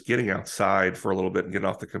too. Just getting outside for a little bit and getting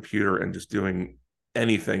off the computer and just doing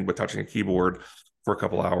anything but touching a keyboard for a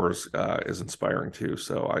couple hours is inspiring too.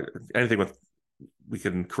 So anything with we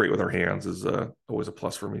can create with our hands is always a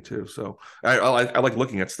plus for me too. So I like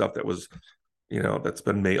looking at stuff that was that's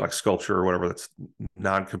been made like sculpture or whatever that's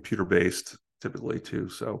non-computer based typically too.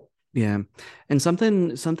 So Yeah. And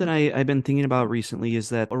something I've been thinking about recently is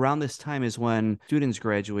that around this time is when students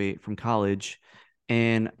graduate from college.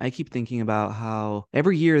 And I keep thinking about how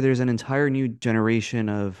every year there's an entire new generation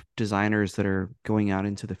of designers that are going out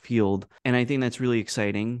into the field. And I think that's really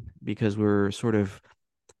exciting because we're sort of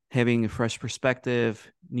having a fresh perspective,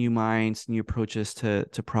 new minds, new approaches to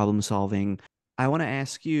problem solving. I want to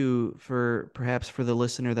ask you for perhaps for the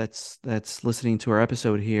listener that's listening to our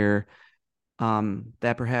episode here,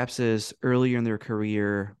 that perhaps is earlier in their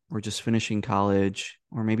career or just finishing college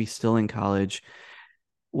or maybe still in college,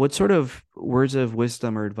 what sort of words of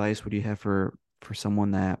wisdom or advice would you have for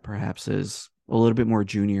someone that perhaps is a little bit more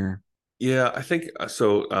junior? yeah, I think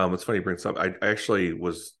so. It's funny you bring this up. I actually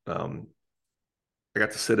was I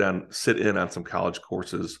got to sit in on some college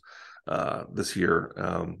courses this year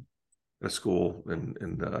in a school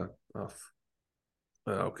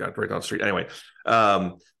oh god, right down the street. Anyway,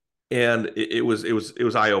 and it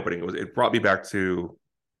was eye opening. It brought me back to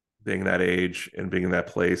being that age and being in that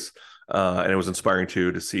place. And it was inspiring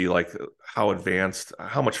too to see like how advanced,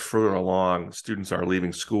 how much further along students are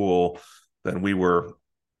leaving school than we were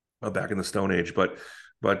back in the Stone Age. But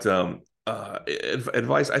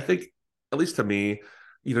advice, I think, at least to me,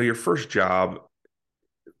 your first job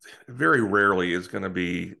very rarely is going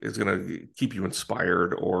to keep you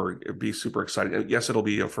inspired or be super excited. Yes, it'll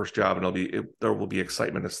be a first job, and there will be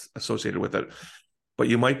excitement associated with it, but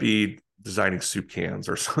you might be designing soup cans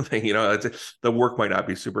or something. The work might not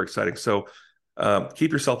be super exciting. So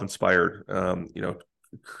keep yourself inspired.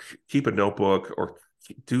 Keep a notebook or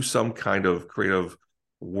do some kind of creative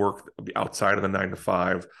work outside of the 9 to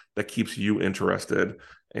 5 that keeps you interested.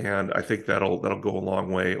 And I think that'll go a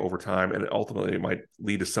long way over time, and ultimately it might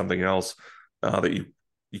lead to something else that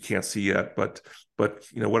you can't see yet. But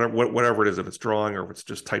whatever it is, if it's drawing or if it's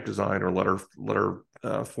just type design or letter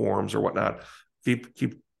forms or whatnot, keep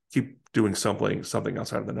keep doing something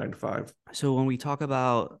outside of the 9 to 5. So when we talk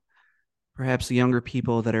about perhaps the younger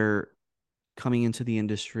people that are coming into the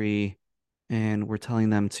industry and we're telling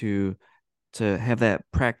them to have that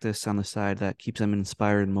practice on the side that keeps them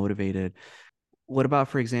inspired and motivated. What about,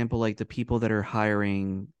 for example, like the people that are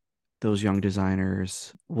hiring those young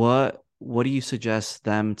designers? What do you suggest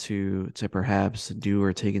them to perhaps do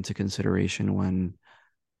or take into consideration when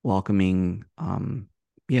welcoming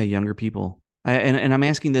younger people? And I'm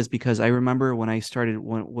asking this because I remember when I started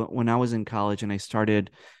when I was in college and I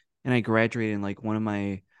started and I graduated, and like one of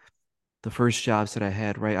my the first jobs that I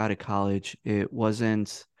had right out of college, it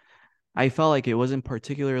wasn't I felt like it wasn't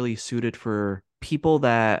particularly suited for people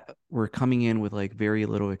that were coming in with like very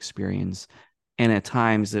little experience. And at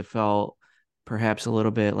times it felt perhaps a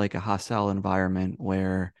little bit like a hostile environment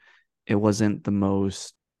where it wasn't the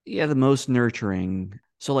most nurturing.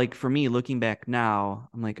 So like for me, looking back now,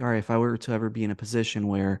 I'm like, all right, if I were to ever be in a position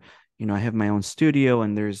where, I have my own studio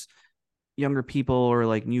and there's younger people or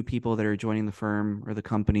like new people that are joining the firm or the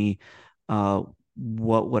company, uh,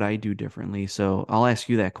 what would I do differently? So I'll ask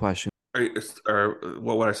you that question.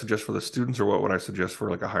 What would I suggest for the students, or what would I suggest for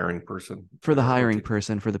like a hiring person For the or hiring teacher?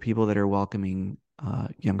 person, for the people that are welcoming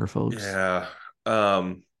younger folks. Yeah.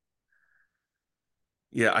 Um,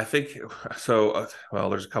 yeah, I think so. Well,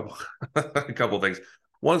 there's a couple, a couple of things.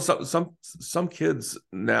 One, some kids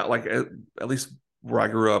now, like at least where I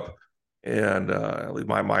grew up, and at least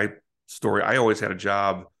my story, I always had a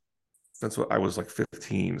job since I was like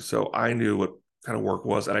 15, so I knew what kind of work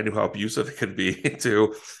was, and I knew how abusive it could be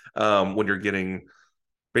too, when you're getting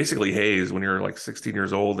basically hazed when you're like 16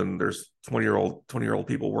 years old, and there's 20-year old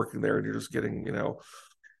people working there, and you're just getting,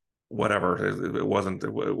 whatever. It wasn't.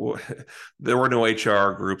 There were no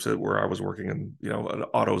HR groups where I was working in, an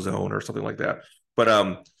auto zone or something like that.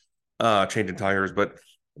 But changing tires. But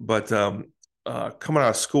coming out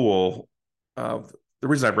of school, the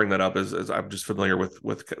reason I bring that up is I'm just familiar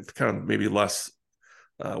with kind of maybe less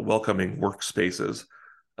welcoming workspaces.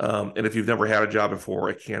 And if you've never had a job before,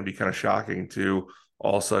 it can be kind of shocking to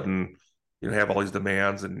all of a sudden, have all these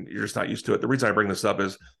demands and you're just not used to it. The reason I bring this up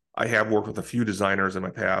is I have worked with a few designers in my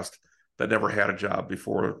past that never had a job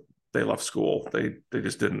before they left school. They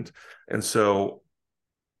just didn't. And so,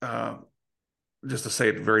 uh, just to say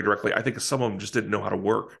it very directly, I think some of them just didn't know how to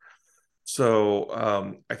work.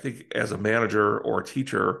 So I think as a manager or a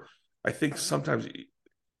teacher, I think sometimes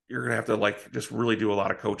you're going to have to like just really do a lot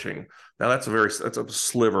of coaching. Now that's a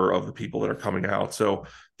sliver of the people that are coming out. So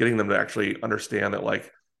getting them to actually understand that,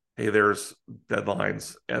 like, hey, there's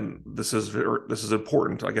deadlines and this is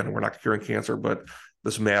important. Again, we're not curing cancer, but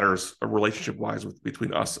this matters relationship wise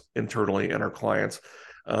between us internally and our clients,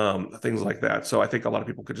 things like that. So I think a lot of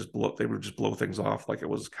people they would just blow things off like it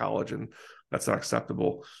was college, and that's not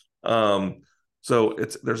acceptable. So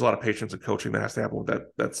there's a lot of patience and coaching that has to happen with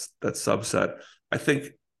that subset. I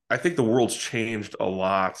think I think the world's changed a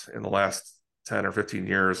lot in the last 10 or 15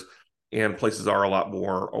 years, and places are a lot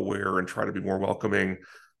more aware and try to be more welcoming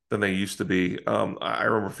than they used to be. I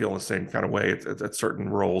remember feeling the same kind of way at certain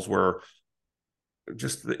roles where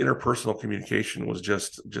just the interpersonal communication was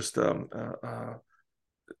just it's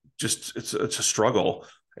a struggle.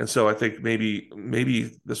 And so I think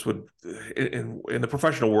maybe this would in the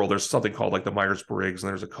professional world, there's something called like the Myers-Briggs, and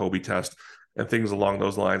there's a Kobe test and things along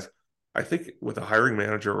those lines. I think with a hiring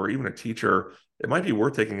manager or even a teacher, it might be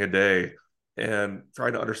worth taking a day and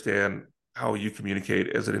trying to understand how you communicate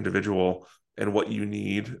as an individual and what you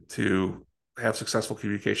need to have successful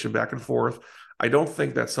communication back and forth. I don't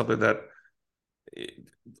think that's something that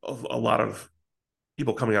a lot of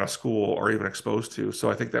people coming out of school are even exposed to.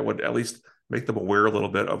 So I think that would at least make them aware a little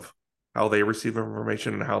bit of how they receive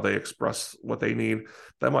information and how they express what they need.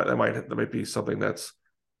 That might be something that's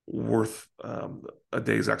worth a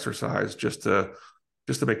day's exercise, just to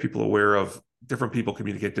make people aware of different people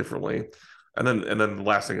communicate differently. And then the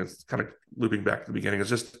last thing is kind of looping back to the beginning, is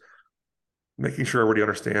just making sure everybody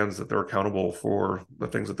understands that they're accountable for the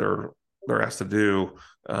things that they're asked to do,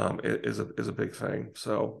 is a big thing.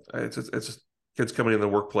 So it's just kids coming in the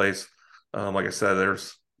workplace. Like I said,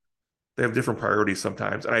 they have different priorities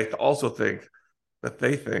sometimes, and I also think that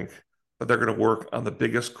they think that they're going to work on the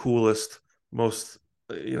biggest, coolest, most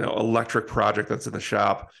electric project that's in the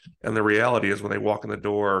shop. And the reality is, when they walk in the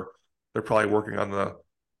door, they're probably working on the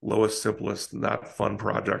lowest, simplest, not fun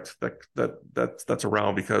project that's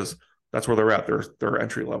around, because that's where they're at. They're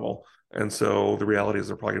entry level. And so the reality is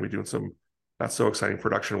they're probably going to be doing some not so exciting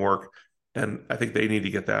production work. And I think they need to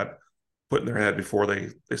get that put in their head before they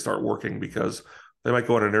start working, because they might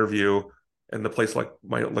go on an interview and the place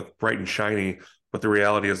might look bright and shiny, but the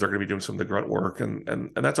reality is they're going to be doing some of the grunt work,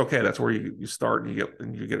 and that's okay. That's where you start,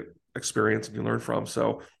 and you get experience and you learn from.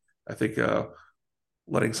 So I think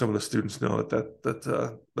letting some of the students know that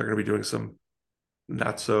they're going to be doing some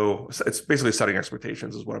not so, it's basically setting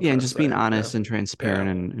expectations is what I'm Yeah, trying and to just being say. honest Yeah. and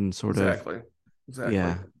transparent Yeah. and sort of, Exactly. Exactly.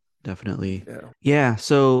 yeah, definitely. Yeah. Yeah.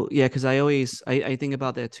 So yeah, because I think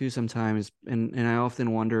about that too sometimes, and I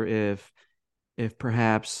often wonder if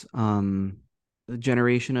perhaps the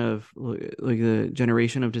generation of like the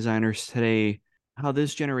generation of designers today, how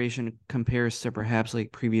this generation compares to perhaps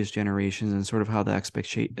like previous generations, and sort of how the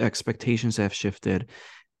expectations have shifted.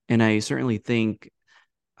 And I certainly think,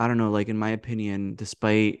 I don't know, like in my opinion,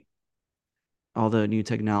 despite all the new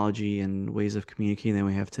technology and ways of communicating that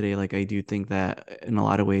we have today, like I do think that in a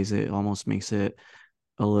lot of ways it almost makes it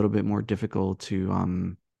a little bit more difficult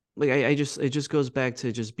to like I just, it just goes back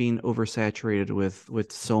to just being oversaturated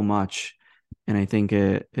with so much. And I think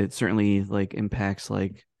it certainly like impacts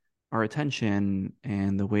like our attention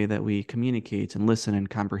and the way that we communicate and listen and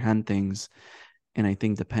comprehend things. And I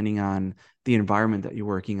think depending on the environment that you're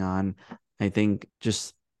working on, I think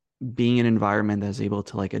just being an environment that's able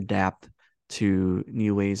to like adapt to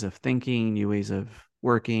new ways of thinking, new ways of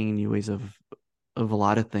working, new ways of a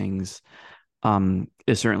lot of things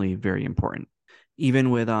is certainly very important.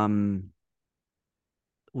 Even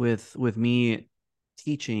with me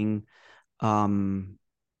teaching, um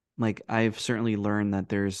like I've certainly learned that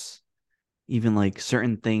there's even like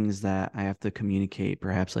certain things that I have to communicate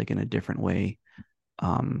perhaps like in a different way,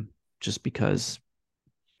 um just because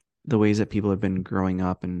the ways that people have been growing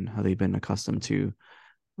up and how they've been accustomed to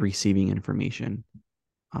receiving information.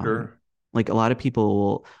 Um, Sure. like a lot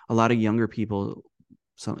of younger people,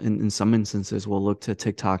 some in some instances will look to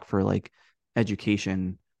TikTok for like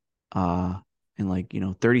education, uh, and like,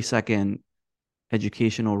 30-second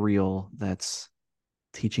educational reel that's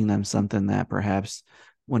teaching them something that perhaps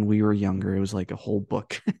when we were younger, it was like a whole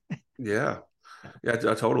book. Yeah. Yeah,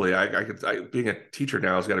 totally. Being a teacher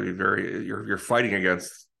now has got to be very, you're fighting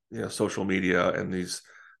against, social media and these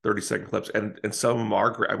 30-second clips. And some of them are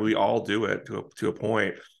great. I mean, we all do it to a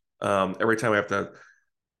point. Every time I have to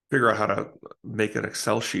figure out how to make an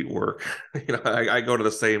Excel sheet work, I go to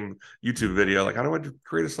the same YouTube video, like, how do I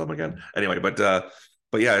create a sum again? Anyway, but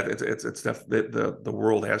yeah, it's definitely the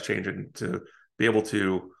world has changed, and to be able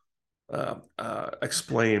to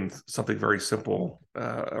explain something very simple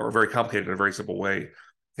or very complicated in a very simple way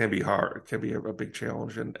can be hard. It can be a big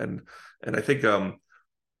challenge, and I think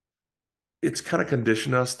it's kind of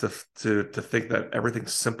conditioned us to think that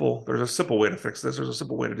everything's simple. There's a simple way to fix this. There's a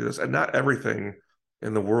simple way to do this, and not everything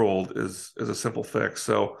in the world is a simple fix.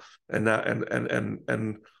 So, and that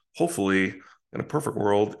and hopefully in a perfect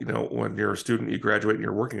world, when you're a student, you graduate and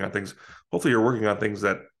you're working on things. Hopefully, you're working on things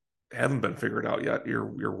that haven't been figured out yet.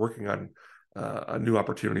 You're working on new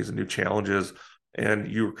opportunities and new challenges, and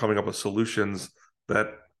you're coming up with solutions that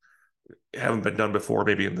haven't been done before,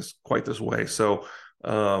 maybe in this way. So,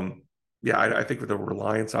 yeah, I think the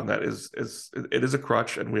reliance on that is it is a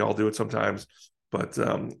crutch, and we all do it sometimes. But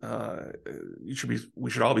we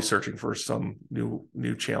should all be searching for some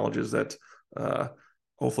new challenges that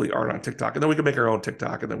hopefully aren't on TikTok, and then we can make our own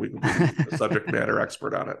TikTok, and then we can be a subject matter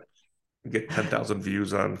expert on it and get 10,000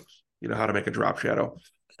 views on how to make a drop shadow.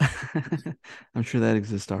 I'm sure that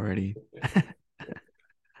exists already.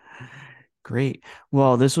 Great.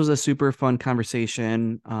 Well, this was a super fun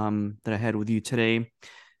conversation that I had with you today.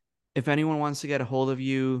 If anyone wants to get a hold of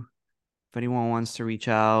you, if anyone wants to reach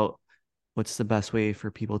out, what's the best way for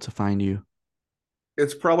people to find you?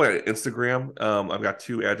 It's probably on Instagram. I've got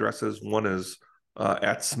two addresses. One is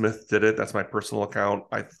at Smith Did It. That's my personal account.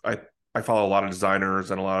 I follow a lot of designers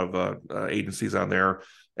and a lot of agencies on there,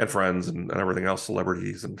 and friends and everything else,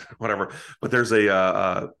 celebrities and whatever. But there's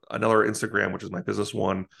another Instagram, which is my business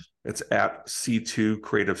one. It's at C2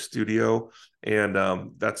 Creative Studio, and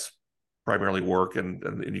that's primarily work,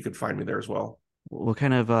 and you can find me there as well. What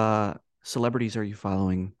kind of celebrities are you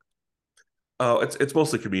following? Oh, it's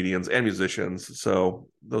mostly comedians and musicians. So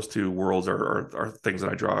those two worlds are things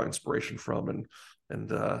that I draw inspiration from,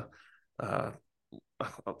 and uh,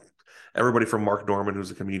 everybody from Mark Norman,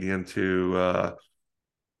 who's a comedian, to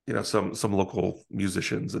some local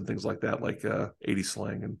musicians and things like that, like 80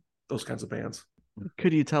 Slang and those kinds of bands.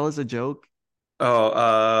 Could you tell us a joke?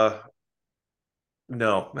 Oh,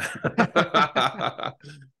 no.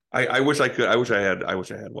 I wish I could. I wish I had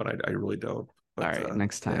one. I really don't. All But right,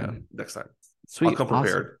 next yeah, time. next time I'll Sweet. come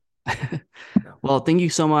Awesome. prepared. Yeah. Well, thank you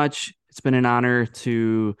so much. It's been an honor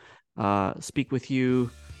to speak with you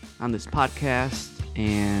on this podcast.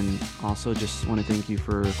 And also just want to thank you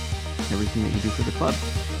for everything that you do for the club.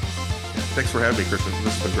 Thanks for having me, Christian.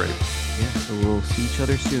 This has been great. Yeah, so we'll see each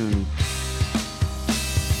other soon.